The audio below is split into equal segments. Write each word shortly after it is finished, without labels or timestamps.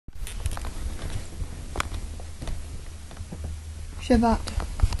Shavuot.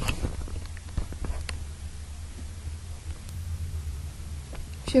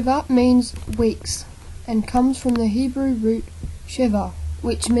 Shavuot means weeks and comes from the Hebrew root sheva,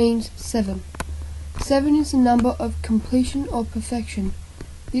 which means 7. 7 is the number of completion or perfection.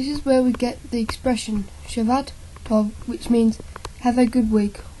 This is where we get the expression Shavuot Tov, which means have a good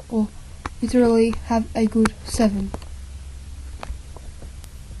week, or literally have a good 7.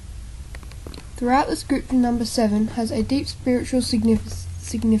 Throughout the scripture, number 7 has a deep spiritual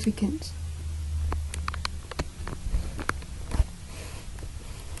significance.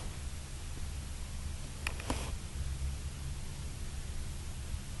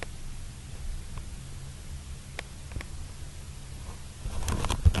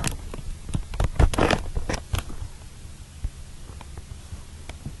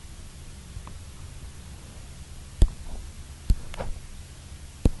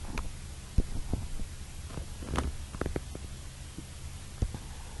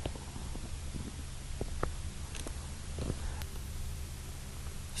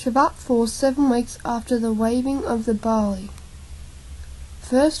 Shavuot falls 7 weeks after the waving of the barley.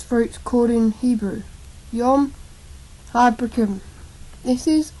 First fruits called in Hebrew, Yom HaBrikim. This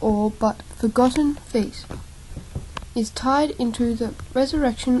is all but forgotten feast. Is tied into the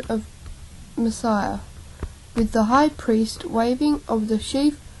resurrection of Messiah, with the high priest waving of the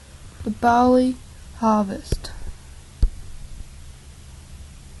sheaf, the barley harvest.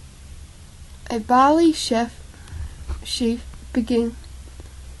 A barley sheaf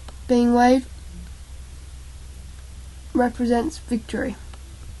being waved represents victory.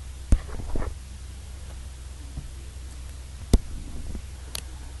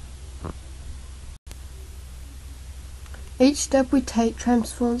 Each step we take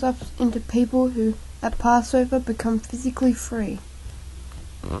transforms us into people who at Passover become physically free.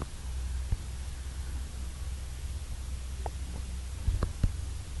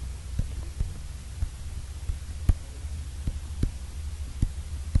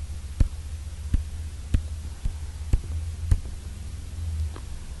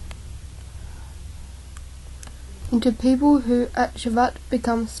 Into people who at Shavuot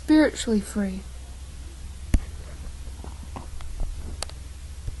become spiritually free.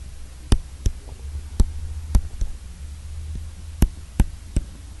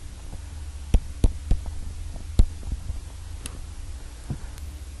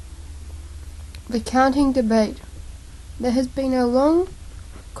 The counting debate. There has been a long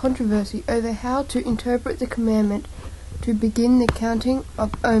controversy over how to interpret the commandment to begin the counting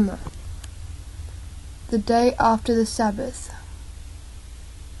of Omer, the day after the Sabbath.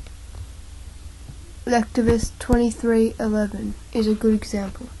 Leviticus 23:11 is a good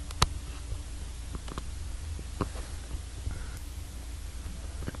example.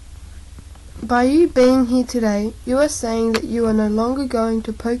 By you being here today, you are saying that you are no longer going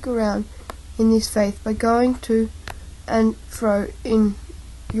to poke around in this faith by going to and fro in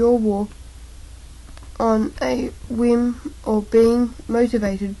your walk on a whim or being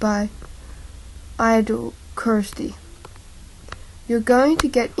motivated by idle curiosity. You're going to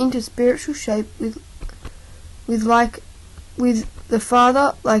get into spiritual shape with the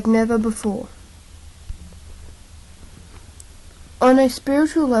Father like never before. On a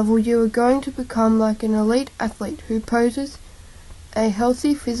spiritual level, you are going to become like an elite athlete who possesses a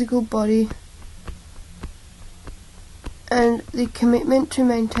healthy physical body and the commitment to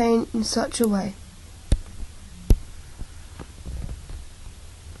maintain in such a way.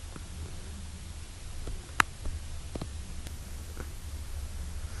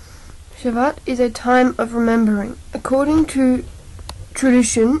 Shavuot is a time of remembering. According to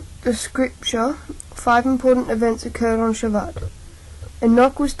tradition, the scripture, 5 important events occurred on Shavuot.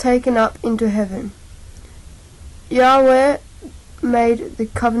 Enoch was taken up into heaven. Yahweh made the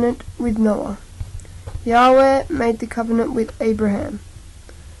covenant with Noah. Yahweh made the covenant with Abraham.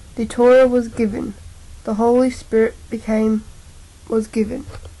 The Torah was given. The Holy Spirit was given.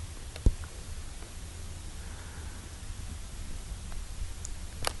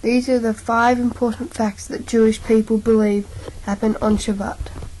 These are the 5 important facts that Jewish people believe happen on Shavuot.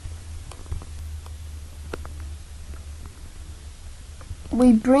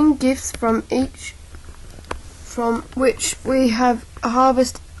 We bring gifts from which we have a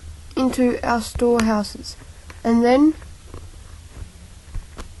harvest into our storehouses, and then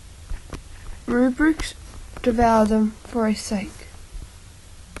rubrics devour them for a sake.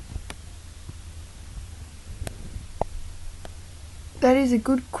 That is a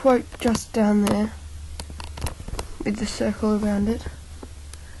good quote just down there with the circle around it.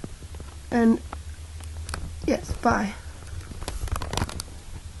 And yes, bye.